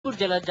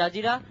দিনাজপুর জেলার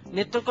জাজিরা,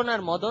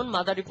 নেত্রকোনার মদন,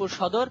 মাদারীপুর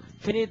সদর,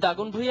 ফেনীর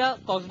দাগনভূঞা,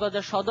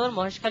 কক্সবাজার সদর,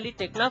 মহেশখালী,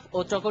 টেকনাফ ও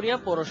চকরিয়া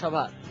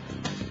পৌরসভা।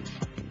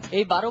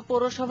 এই 12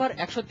 পৌরসভার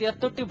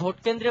 173টি ভোট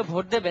কেন্দ্রে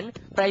ভোট দেবেন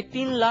প্রায়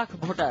 3 লাখ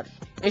ভোটার।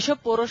 এসব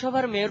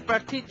পৌরসভার মেয়র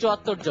প্রার্থী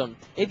 74 জন।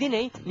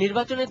 এদিনেই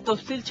নির্বাচনের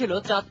তফসিল ছিল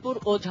চাঁদপুর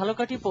ও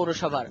ঝালকাঠি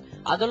পৌরসভার।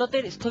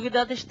 আদালতের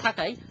স্থগিতাদেশ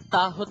থাকায়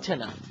তা হচ্ছে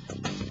না।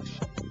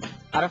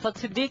 Arafat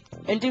Siddique,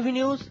 NTV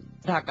news,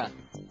 Dhaka.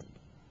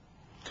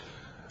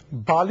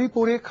 বালি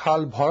পড়ে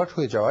খাল ভরাট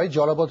হয়ে যাওয়ায়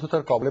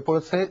জলাবদ্ধতার কবলে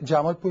পড়েছে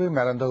জামালপুরের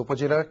মেলান্দা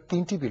উপজেলার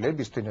 3টি বিলের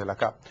বিস্তীর্ণ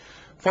এলাকা।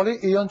 ফলে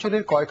এই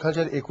অঞ্চলের কয়েক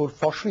হাজার একর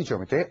ফসলি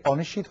জমিতে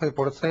অনিশ্চিত হয়ে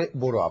পড়েছে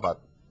বোরো আবাদ।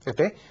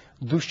 এতে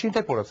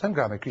দুশ্চিন্তায় পড়েছেন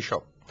গ্রামের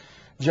কৃষক।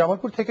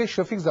 জামালপুর থেকে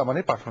শফিক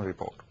জামানের পাঠানো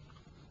রিপোর্ট।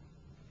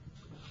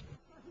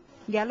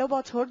 গেল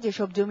বছর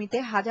যেসব জমিতে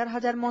হাজার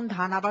হাজার মন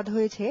ধান আবাদ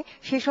হয়েছে,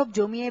 সেসব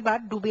জমি এবার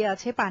ডুবে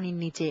আছে পানির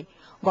নিচে।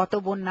 গত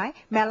বন্যায়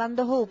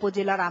মেলান্দহ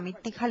উপজেলার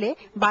আমিত্তি খালে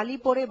বালি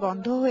পড়ে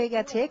বন্ধ হয়ে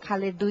গেছে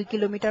খালের 2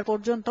 কিলোমিটার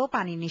পর্যন্ত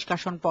পানি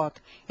নিষ্কাশন পথ।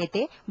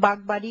 এতে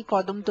বাগবাড়ি,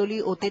 কদমতলী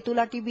ও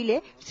তেতুলাটি বিলে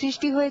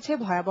সৃষ্টি হয়েছে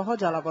ভয়াবহ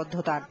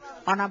জলাবদ্ধতার।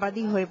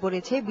 অনাবাদী হয়ে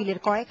পড়েছে বিলের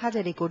কয়েক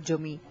হাজার একর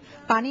জমি।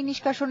 পানি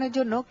নিষ্কাশনের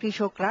জন্য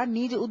কৃষকরা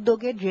নিজ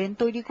উদ্যোগে ড্রেন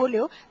তৈরি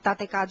করলেও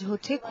তাতে কাজ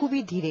হচ্ছে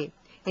খুবই ধীরে।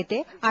 এতে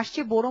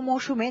আসছে বড়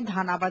মৌসুমে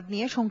ধান আবাদ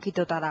নিয়ে শঙ্কিত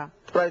তারা।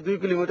 প্রায় 2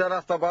 কিলোমিটার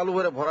রাস্তা বালু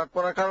ভরে ভরাট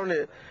করার কারণে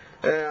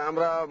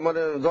আমরা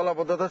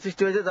জলাবদ্ধতা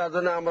সৃষ্টি হয়েছে, যার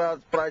জন্য আমরা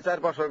প্রায়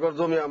 4-5 একর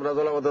জমি আমরা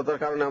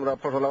জলাবদ্ধতার কারণে আমরা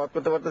ফসল আবাদ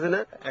করতে পারতেছি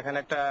না। এখানে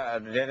একটা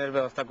ড্রেনের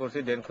ব্যবস্থা করছি,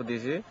 ড্রেন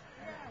খুঁদিয়েছি,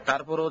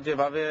 তারপরও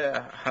যেভাবে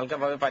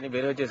হালকাভাবে পানি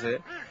বের হইতেছে,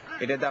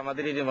 এটাতে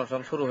আমাদের এই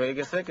মৌসুম শুরু হয়ে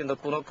গেছে, কিন্তু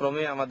কোনো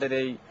ক্রমে আমাদের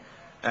এই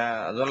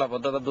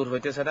জলাবদ্ধতা দূর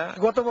হইতেছে না।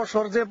 গত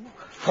বছর যে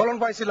ফলন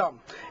পাইছিলাম,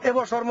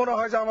 এবছর মনে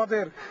হয় যে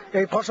আমাদের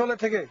এই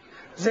ফসলের থেকে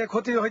যে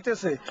ক্ষতি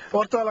হইতেছে,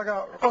 অর্থ এলাকা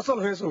অচল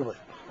হয়ে চলবে।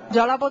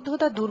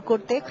 জলাবদ্ধতা দূর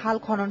করতে খাল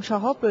খনন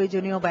সহ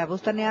প্রয়োজনীয়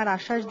ব্যবস্থা নেওয়ার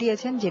আশ্বাস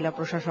দিয়েছেন জেলা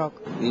প্রশাসক।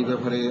 এই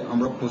ব্যাপারে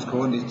আমরা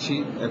খোঁজখবর নিচ্ছি,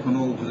 এখনো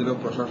উপজেলা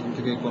প্রশাসন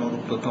থেকে কোনো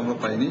তথ্য আমরা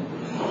পাইনি।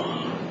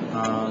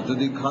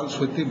 যদি খাল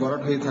সত্যি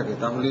ভরাট হয়ে থাকে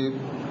তাহলে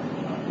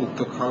উক্ত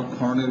খাল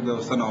খননের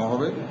ব্যবস্থা নেওয়া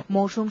হবে।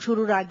 মৌসুম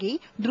শুরুর আগেই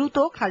দ্রুত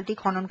খালটি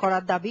খনন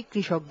করার দাবি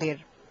কৃষকদের।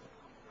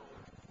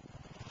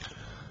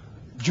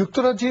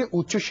 যুক্তরাজ্যে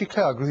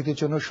উচ্চশিক্ষায় আগ্রহীদের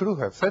জন্য শুরু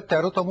হয়েছে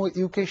 13তম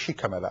ইউকে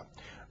শিক্ষা মেলা।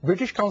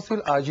 ব্রিটিশ কাউন্সিল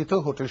আয়োজিত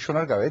হোটেল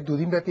সোনারগাঁওয়ে 2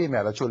 দিনব্যাপী এই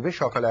মেলা চলবে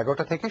সকাল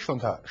 11টা থেকে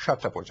সন্ধ্যা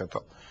 7টা পর্যন্ত।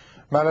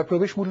 মেলার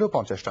প্রবেশ মূল্য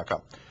 50 টাকা।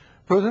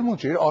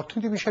 প্রধানমন্ত্রীর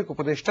অর্থনীতি বিষয়ক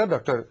উপদেষ্টা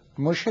ডক্টর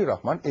মশিউর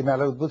রহমান এই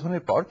মেলার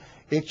উদ্বোধনের পর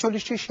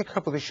 41টি শিক্ষা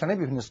প্রতিষ্ঠানে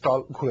বিভিন্ন স্টল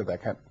ঘুরে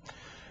দেখেন।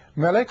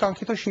 মেলায়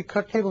কাঙ্ক্ষিত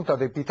শিক্ষার্থী এবং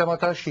তাদের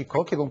পিতামাতা,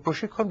 শিক্ষক এবং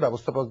প্রশিক্ষণ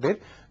ব্যবস্থাপকদের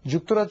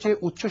যুক্তরাজ্যে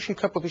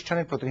উচ্চশিক্ষা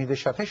প্রতিষ্ঠানের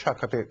প্রতিনিধিদের সাথে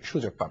সাক্ষাতের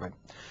সুযোগ পাবেন।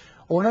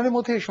 অন্যান্যের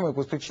মধ্যে এই সময়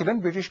উপস্থিত ছিলেন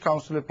ব্রিটিশ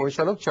কাউন্সিলের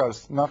পরিচালক চার্লস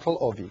নাফল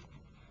ওভি।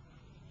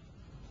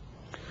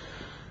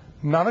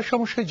 নানা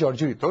সমস্যায়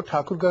জর্জরিত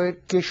ঠাকুরগাঁওয়ের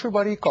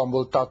কেশরবাড়ি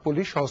কম্বল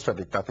তাঁতপল্লীর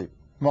সহস্রাধিক তাঁতি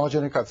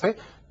মহাজনের কাছে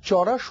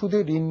চড়া সুদে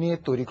ঋণ নিয়ে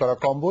তৈরি করা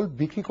কম্বল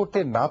বিক্রি করতে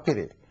না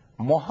পেরে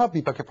মহা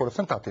বিপাকে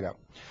পড়েছেন তাঁতিরা।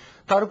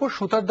 তার উপর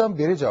সুতার দাম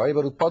বেড়ে যাওয়া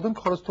এবার উৎপাদন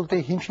খরচ তুলতে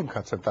হিমশিম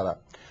খাচ্ছেন তারা।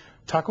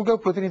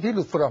 ঠাকুরগাঁও প্রতিনিধি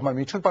লুৎফুর রহমান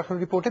মিঠুর পাঠানো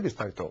রিপোর্টে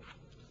বিস্তারিত।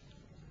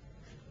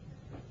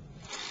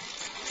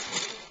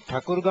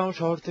 ঠাকুরগাঁও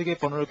শহর থেকে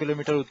 15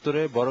 কিলোমিটার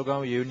উত্তরে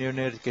বড়গাঁও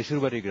ইউনিয়নের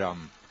কেশরবাড়ি গ্রাম।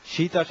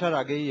 শীত আসার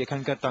আগেই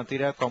এখানকার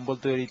তাঁতিরা কম্বল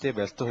তৈরিতে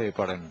ব্যস্ত হয়ে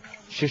পড়েন।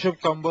 সেসব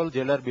কম্বল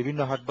জেলার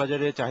বিভিন্ন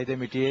হাটবাজারে চাহিদা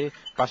মিটিয়ে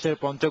পাশের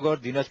পঞ্চগড়,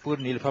 দিনাজপুর,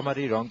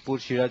 নীলফামারী, রংপুর,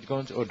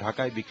 সিরাজগঞ্জ ও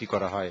ঢাকায় বিক্রি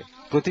করা হয়।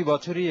 প্রতি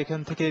বছরই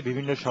এখান থেকে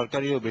বিভিন্ন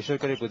সরকারি ও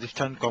বেসরকারি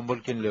প্রতিষ্ঠান কম্বল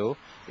কিনলেও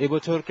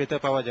এবছর ক্রেতা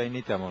পাওয়া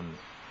যায়নি তেমন।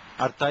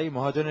 আর তাই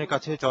মহাজনের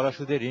কাছে চড়া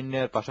সুদে ঋণ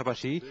নেওয়ার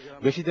পাশাপাশি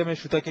বেশি দামে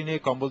সুতা কিনে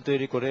কম্বল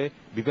তৈরি করে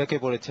বিপাকে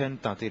পড়েছেন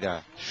তাঁতিরা।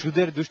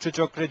 সুদের দুষ্ট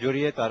চক্রে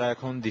জড়িয়ে তারা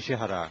এখন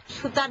দিশেহারা।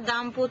 সুতার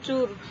দাম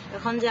প্রচুর,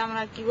 এখন যে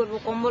আমরা কি করবো,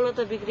 কম্বলও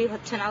তো বিক্রি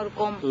হচ্ছে না, আর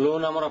কম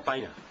লোন আমরা পাই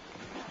না,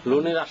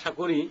 লোনের আশা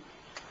করি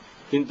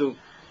কিন্তু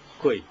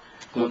কই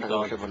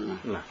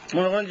না।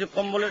 মনে করেন যে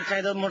কম্বলের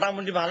চাহিদা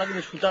মোটামুটি ভালো,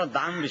 কিন্তু সুতার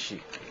দাম বেশি,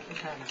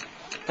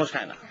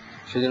 পোষায় না।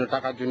 সেজন্য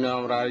টাকার জন্য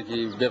আমরা আর কি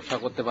ব্যবসা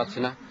করতে পারছি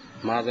না।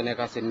 মহাজনের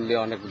কাছে নিলে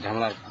অনেক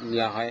ঝামেলা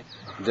নেওয়া হয়,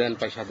 দেন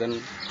পয়সা দেন,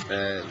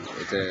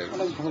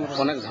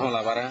 অনেক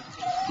ঝামেলা বাড়ে,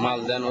 মাল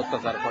দেন,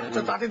 অত্যাচার করে।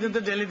 তাতে দিন তো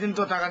ডেলি দিন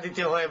তো টাকা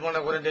দিতে হয়, মনে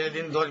করে ডেলি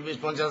দিন 10, 20,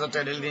 50 হাজার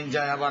টাকা ডেলি দিন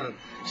যায়। আবার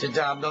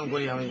সেটা আপ ডাউন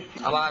করি আমি,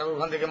 আবার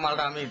ওখান থেকে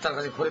মালটা আমি তার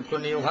কাছে খরিদ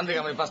করে নিই, ওখান থেকে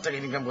আমি 5 টাকা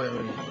ইনকাম করে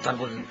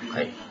তারপর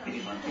খাই,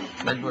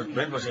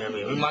 ভেট বসে আমি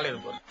ওই মালের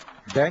উপর।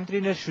 ব্যাংক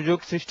ঋণের সুযোগ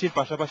সৃষ্টির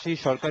পাশাপাশি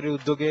সরকারি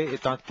উদ্যোগে এ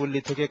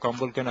তাঁতপল্লী থেকে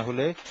কম্বল কেনা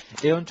হলে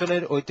এ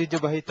অঞ্চলের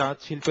ঐতিহ্যবাহী তাঁত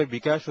শিল্পের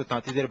বিকাশ ও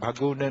তাঁতিদের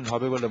ভাগ্য উন্নয়ন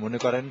হবে বলে মনে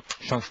করেন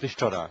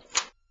সংশ্লিষ্টরা।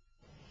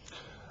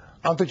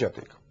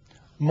 আন্তর্জাতিক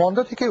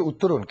মন্দা থেকে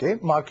উত্তরণকে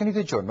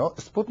মার্কিনীদের জন্য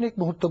স্পুটনিক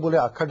মুহূর্ত বলে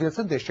আখ্যা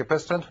দিয়েছেন দেশটির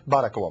প্রেসিডেন্ট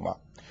বারাক ওবামা।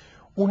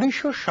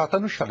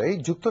 1957 সালে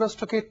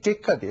যুক্তরাষ্ট্রকে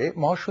টেক্কা দিয়ে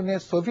মহাশূন্যে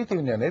সোভিয়েত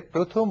ইউনিয়নের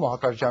প্রথম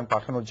মহাকাশযান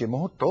পাঠানোর যে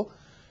মুহূর্ত,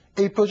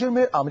 এই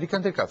প্রজন্মের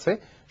আমেরিকানদের কাছে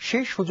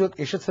সেই সুযোগ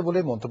এসেছে বলে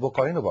মন্তব্য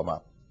করেন ওবামা।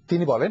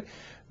 তিনি বলেন,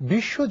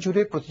 বিশ্ব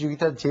জুড়ে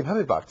প্রতিযোগিতা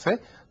যেভাবে বাড়ছে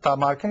তা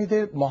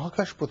মার্কিনীদের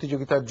মহাকাশ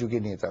প্রতিযোগিতার যুগে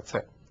নিয়ে যাচ্ছে,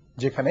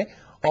 যেখানে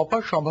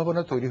অপার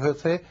সম্ভাবনা তৈরি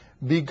হয়েছে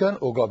বিজ্ঞান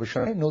ও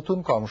গবেষণায় নতুন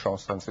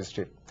কর্মসংস্থান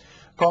সৃষ্টির।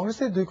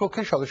 কংগ্রেসের দুই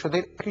কক্ষের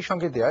সদস্যদের একই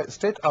সঙ্গে দেয়া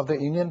স্টেট অব দ্য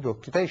ইউনিয়ন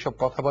বক্তৃতায় এসব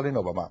কথা বলেন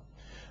ওবামা।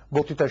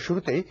 বক্তৃতার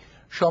শুরুতেই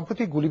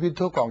সম্প্রতি গুলিবিদ্ধ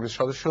কংগ্রেস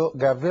সদস্য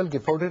গ্যাব্রিয়েল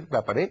গিফোর্ডের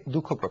ব্যাপারে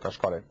দুঃখ প্রকাশ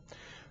করেন।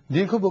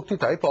 দীর্ঘ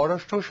বক্তৃতায়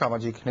পররাষ্ট্র,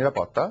 সামাজিক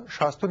নিরাপত্তা,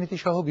 স্বাস্থ্যনীতি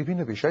সহ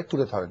বিভিন্ন বিষয়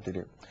তুলে ধরেন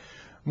তিনি।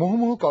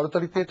 মুহুর্মুহু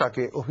করতালিতে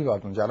তাকে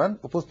অভিবাদন জানান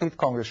উপস্থিত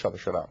কংগ্রেস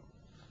সদস্যরা।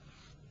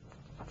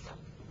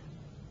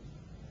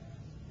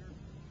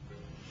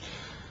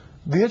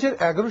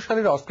 2011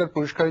 সালের অস্কার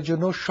পুরস্কারের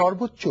জন্য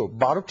সর্বোচ্চ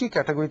 12টি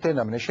ক্যাটাগরিতে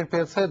নমিনেশন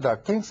পেয়েছে দ্য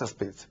কিংস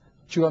স্পিচ।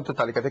 চূড়ান্ত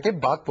তালিকা থেকে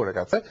বাদ পড়ে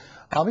গেছে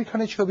আমির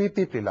খানের ছবি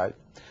পিপলি লাইভ।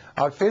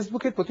 আর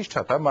ফেসবুকের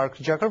প্রতিষ্ঠাতা মার্ক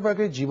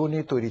জাকারবার্গের জীবন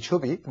নিয়ে তৈরি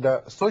ছবি দ্য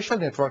সোশ্যাল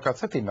নেটওয়ার্ক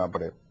আছে 3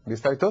 নম্বরে।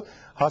 বিস্তারিত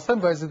হাসান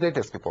বাইজিদের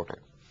ডেস্ক রিপোর্টে।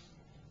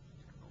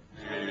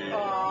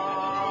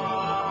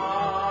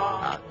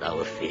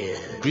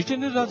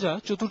 ব্রিটেনের রাজা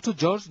চতুর্থ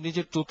জর্জ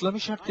নিজের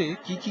তোতলামি স্বার্থে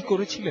কি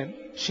করেছিলেন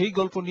সেই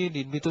গল্প নিয়ে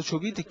নির্মিত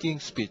ছবি দ্য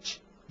কিংস স্পিচ,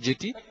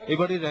 যেটি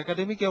এবারের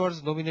একাডেমিক অ্যাওয়ার্ডস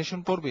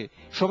নমিনেশন পর্বে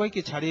সবাইকে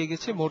ছাড়িয়ে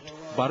গেছে মোট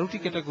 12টি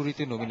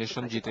ক্যাটাগরিতে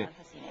নমিনেশন জিতে।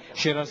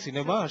 সেরা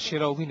সিনেমা আর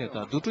সেরা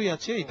অভিনেতা দুটোই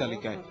আছে এই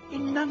তালিকায়।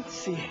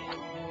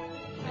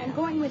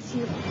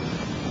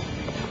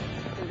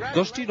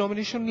 10টি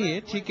নমিনেশন নিয়ে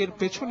ঠিক এর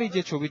পেছনেই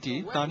যে ছবিটি,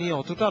 তা নিয়ে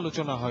অতটা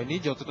আলোচনা হয়নি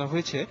যতটা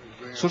হয়েছে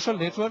সোশ্যাল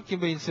নেটওয়ার্ক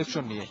কিংবা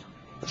ইনসেপশন নিয়ে।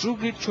 ট্রু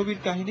গ্রিড ছবির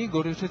কাহিনী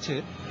গড়ে উঠেছে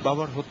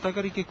বাবার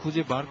হত্যাকারীকে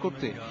খুঁজে বার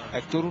করতে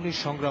এক তরুণীর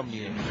সংগ্রাম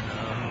নিয়ে।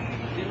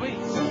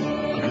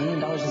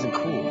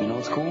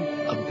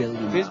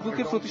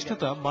 ফেসবুকের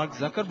প্রতিষ্ঠাতা মার্ক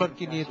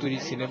জাকারবার্গকে নিয়ে তৈরি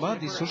সিনেমা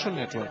দি সোশ্যাল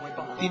নেটওয়ার্ক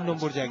 3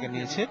 নম্বর জায়গা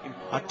নিয়েছে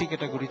 8টি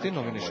ক্যাটাগরিতে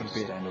নমিনেশন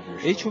পেয়ে।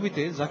 এই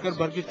ছবিতে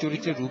জাকারবার্গের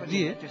চরিত্রে রূপ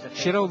দিয়ে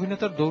সেরা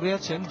অভিনেতার দৌড়ে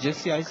আছেন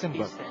জেসি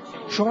আইসেনবার্গ।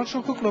 সমান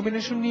সংখ্যক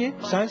নমিনেশন নিয়ে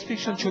সায়েন্স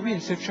ফিকশন ছবি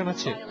ইনসেপশন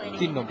আছে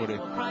 3 নম্বরে।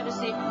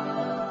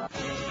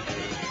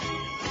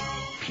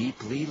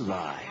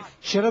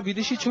 সেরা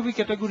বিদেশি ছবি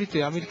ক্যাটাগরিতে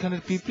আমির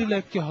খানের পিপলি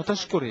লাইভকে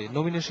হতাশ করে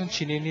নমিনেশন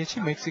ছিনিয়ে নিয়েছে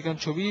মেক্সিকান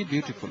ছবি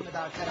বিউটিফুল।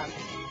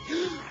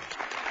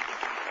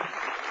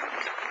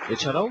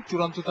 এছাড়াও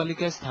চূড়ান্ত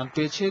তালিকায় স্থান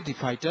পেয়েছে দি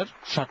ফাইটার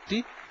 7টি,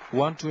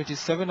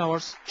 127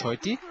 আওয়ার্স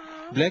 6টি,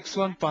 ব্ল্যাক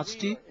সোয়ান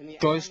 5টি,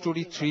 টয়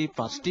স্টোরি 3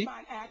 5টি,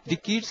 দি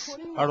কিডস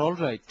আর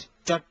অলরাইট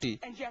 4টি,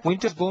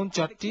 উইন্টার বোন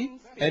 4টি,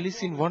 অ্যালিস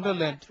ইন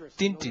ওয়ান্ডারল্যান্ড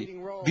 3টি,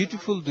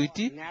 বিউটিফুল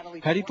 2টি,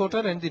 Harry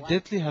Potter and the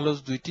Deathly হ্যালোজ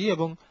 2টি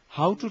এবং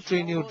how to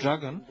train your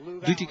dragon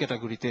 2টি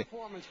ক্যাটাগরিতে।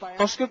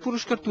 অস্কার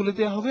পুরস্কার তুলে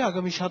দেওয়া হবে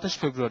আগামী 27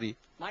 ফেব্রুয়ারি।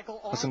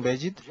 Hasan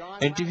Bayezid,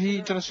 NTV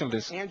international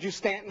desk.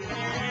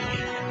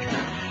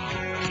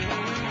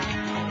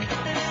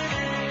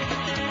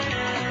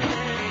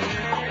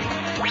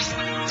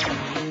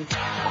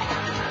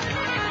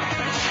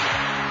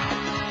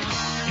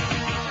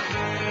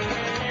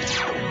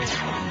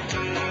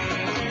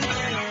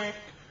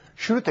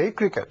 শুরুতেই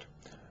ক্রিকেট।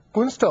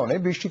 কুইন্সটাউনে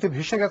বৃষ্টিতে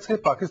ভেসে গেছে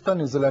পাকিস্তান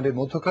নিউজিল্যান্ডের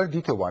মধ্যকার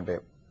দ্বিতীয় ওয়ানডে।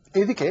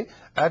 এদিকে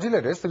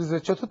অ্যাডিলেডে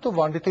সিরিজের চতুর্থ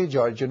ওয়ানডেতে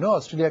জয়ের জন্য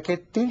অস্ট্রেলিয়াকে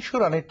 300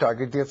 রানের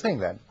টার্গেট দিয়েছে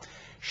ইংল্যান্ড।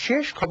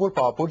 শেষ খবর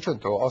পাওয়া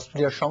পর্যন্ত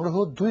অস্ট্রেলিয়ার সংগ্রহ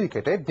 2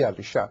 উইকেটে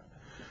 42 রান।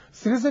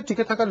 সিরিজের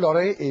টিকে থাকার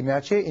লড়াইয়ে এই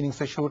ম্যাচে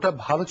ইনিংসের শুরুটা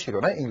ভালো ছিল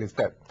না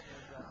ইংলিশদের।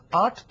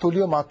 8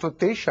 তুলীয় মাত্র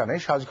 23 রানে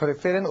সাজঘরে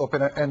ফেরেন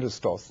ওপেনার অ্যান্ড্রু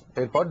স্টস।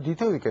 এরপর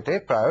দ্বিতীয় উইকেটে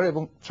প্রায়র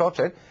এবং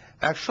ট্রটের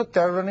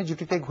 113 রানের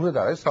জুটিতে ঘুরে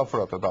দাঁড়ায়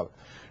সফররত দল।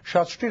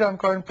 67 রান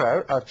করেন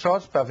প্রায়র আর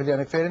ট্রট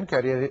প্যাভিলিয়নে ফেরেন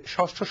ক্যারিয়ারে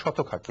 6ষ্ঠ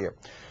শতক হাঁকিয়ে।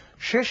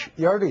 শেষ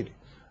ইয়ার্ডির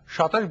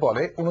 27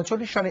 বলে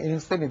 39 রানের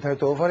ইনিংসে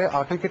নির্ধারিত ওভারে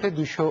 8 উইকেটে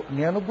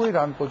 299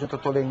 রান পর্যন্ত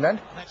তোলে ইংল্যান্ড।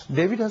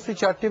 ডেভিড হাসি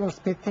 4টি এবং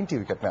স্মিথ 3টি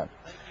উইকেট নেন।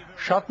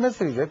 7 ম্যাচ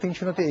সিরিজে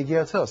 3-0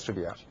 এগিয়ে আছে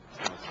অস্ট্রেলিয়া।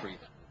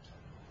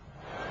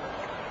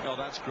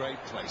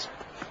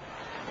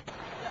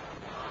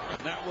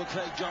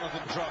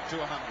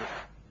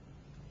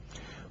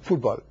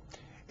 ফুটবল।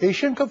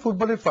 এশিয়ান কাপ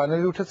ফুটবলের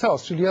ফাইনালে উঠেছে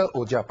অস্ট্রেলিয়া ও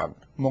জাপান।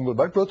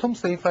 মঙ্গলবার প্রথম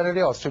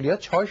সেমিফাইনালে অস্ট্রেলিয়া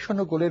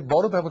 6-0 গোলের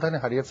বড় ব্যবধানে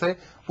হারিয়েছে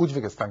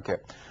উজবেকিস্তানকে।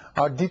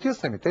 আর দ্বিতীয়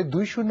সেমিতে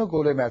 2-0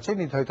 গোলের ম্যাচে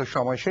নির্ধারিত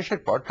সময় শেষের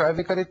পর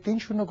টাইব্রেকারে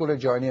 3-0 গোলের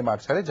জয় নিয়ে মাঠ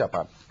ছাড়ে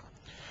জাপান।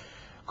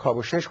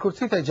 খবর শেষ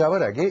করছি, তাই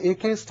যাওয়ার আগে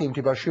একেএস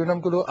টিমটি বা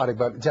শিরোনামগুলো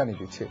আরেকবার জানিয়ে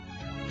দিচ্ছি।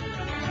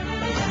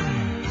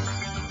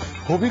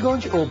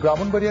 হবিগঞ্জ ও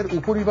ব্রাহ্মণবাড়িয়ার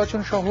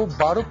উপনির্বাচন সহ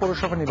 12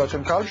 পৌরসভা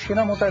নির্বাচনকাল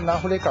সেনা মোতায়েন না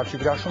হলে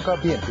কারচুপির আশঙ্কা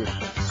বিএনপির।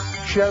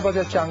 শেয়ার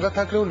বাজার চাঙ্গা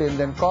থাকলেও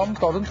লেনদেন কম,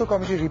 তদন্ত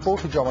কমিটির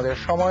রিপোর্ট জমা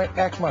দেওয়ার সময়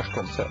 1 মাস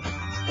কমছে।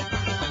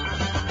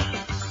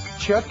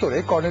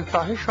 76-এ কর্নেল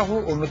তাহের সহ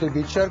অন্যদের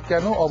বিচার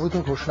কেন অবৈধ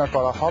ঘোষণা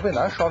করা হবে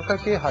না,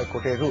 সরকারকে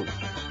হাইকোর্টের রুল।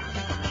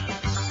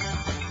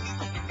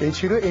 এই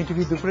ছিল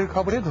এনটিভি দুপুরের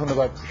খবরে।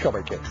 ধন্যবাদ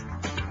সবাইকে।